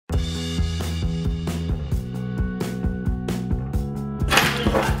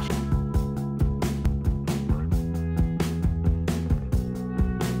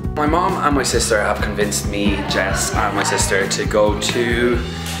My mom and my sister have convinced me, Jess, and my sister to go to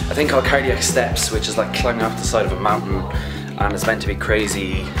a thing called cardiac steps, which is like climbing up the side of a mountain, and it's meant to be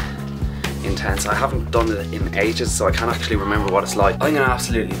crazy intense. I haven't done it in ages, so I can't actually remember what it's like. I'm gonna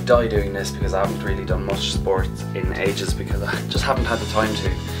absolutely die doing this because I haven't really done much sport in ages because I just haven't had the time to.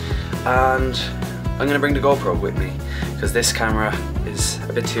 And I'm gonna bring the GoPro with me because this camera is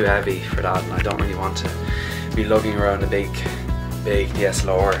a bit too heavy for that, and I don't really want to be lugging around a big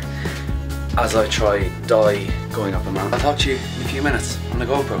DSLR as I try die going up a mountain. I'll talk to you in a few minutes on the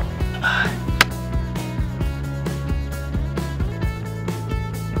GoPro. Bye.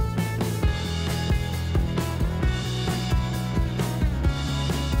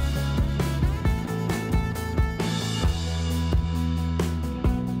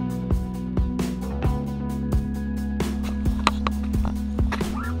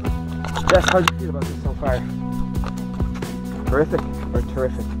 Jess, how do you feel about this so far? Terrific or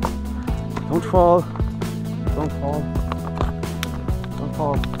terrific? Don't fall. Don't fall. Don't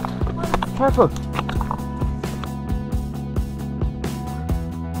fall. Careful.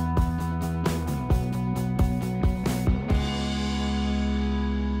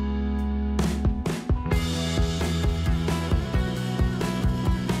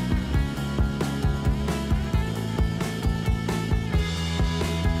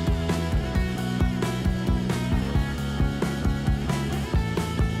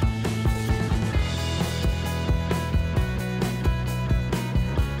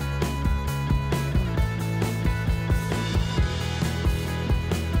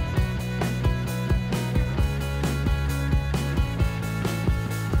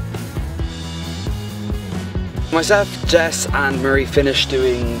 Myself, Jess and Murray finished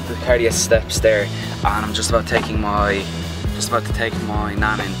doing the cardiac steps there, and I'm just about to take my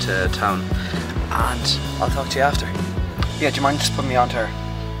nan into town, and I'll talk to you after. Yeah, do you mind just putting me onto her?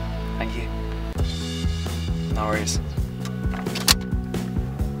 Thank you. No worries.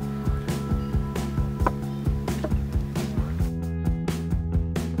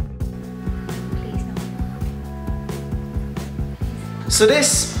 So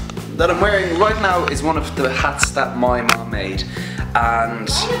this that I'm wearing right now is one of the hats that my mom made, and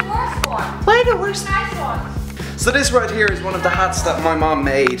why the worst one? Nice one. So this right here is one of the hats that my mom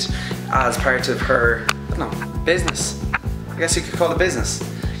made as part of her, I don't know, business. I guess you could call it business,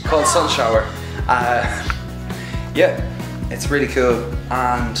 called Sun Shower. Yeah, it's really cool,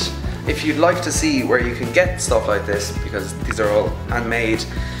 and if you'd like to see where you can get stuff like this, because these are all handmade,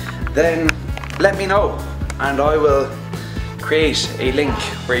 then let me know and I will create a link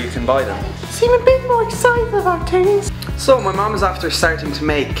where you can buy them. Seem a bit more excited about things. So my mom is after starting to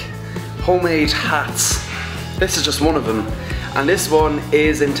make homemade hats. This is just one of them, and this one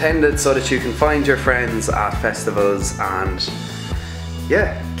is intended so that you can find your friends at festivals and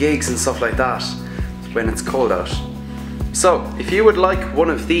yeah, gigs and stuff like that when it's cold out. So if you would like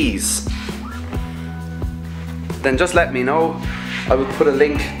one of these, then just let me know. I will put a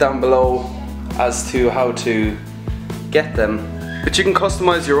link down below as to how to get them, but you can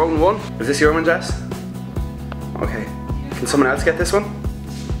customize your own one. Is this your one, Jess? Okay. Can someone else get this one?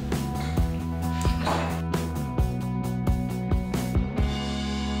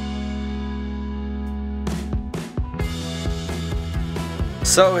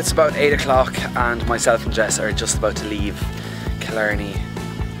 So it's about 8 o'clock and myself and Jess are just about to leave Killarney.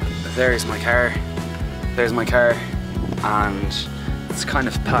 There's my car, and it's kind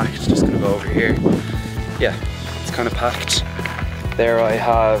of packed. Just gonna go over here. Yeah. Kind of packed. There I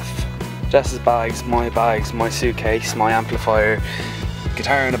have Jess's bags, my suitcase, my amplifier,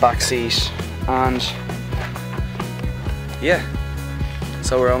 guitar in the back seat, and yeah,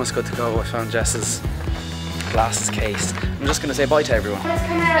 so we're almost good to go. I found Jess's glasses case. I'm just gonna say bye to everyone.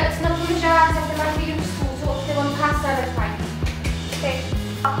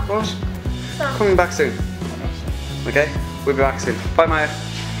 What? Coming back soon. Okay, we'll be back soon. Bye, Maya.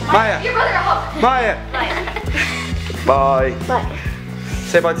 Maya. Your brother a hug. Maya. Bye. Bye. Bye.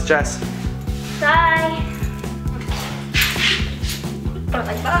 Say bye to Jess. Bye.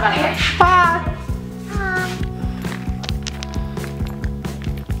 Bye. Bye. Bye.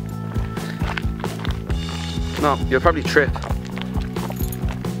 No, you'll probably trip.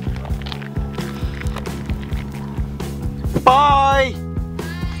 Bye.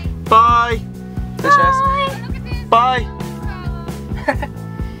 Bye. Bye. Jess. Bye.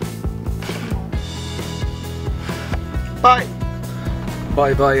 Bye.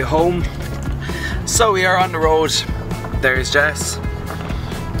 Bye bye home. So we are on the road. There's Jess.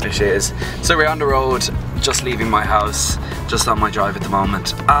 There she is. So we're on the road, just leaving my house, just on my drive at the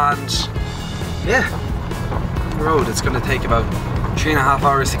moment. And yeah, the road, it's gonna take about 3.5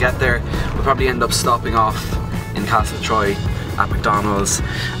 hours to get there. We'll probably end up stopping off in Castle Troy at McDonald's,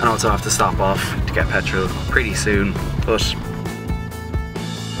 and also have to stop off to get petrol pretty soon. But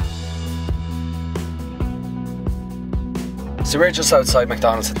so we're just outside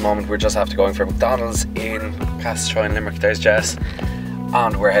McDonald's at the moment. We're just after going for McDonald's in Castle Troy in Limerick. There's Jess,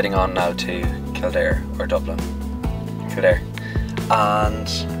 and we're heading on now to Kildare or Dublin. Kildare. And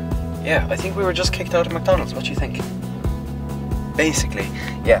yeah, I think we were just kicked out of McDonald's. What do you think? Basically,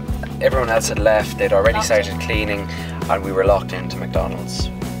 yeah, everyone else had left. They'd already started cleaning, and we were locked into McDonald's,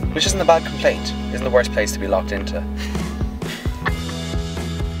 which isn't a bad complaint. Isn't the worst place to be locked into.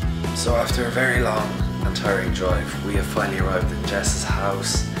 So after a very long and tiring drive, we have finally arrived at Jess's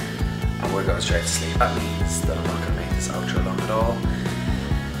house, and we're going straight to sleep. That means that I'm not going to make this outro long at all.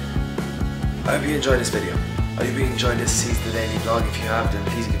 I hope you enjoyed this video. I hope you enjoyed this Seize the Daily vlog. If you have, then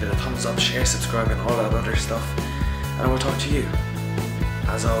please give it a thumbs up, share, subscribe, and all that other stuff. And I will talk to you,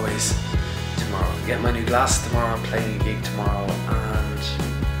 as always, tomorrow. I get my new glasses tomorrow. I'm playing a gig tomorrow, and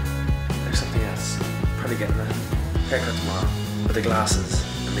there's something else. Probably getting a haircut tomorrow. But the glasses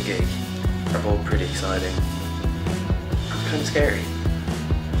and the gig are both pretty exciting and kind of scary.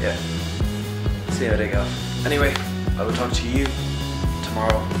 Yeah. See how they go. Anyway, I will talk to you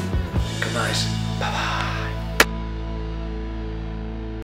tomorrow. Good night. Bye bye.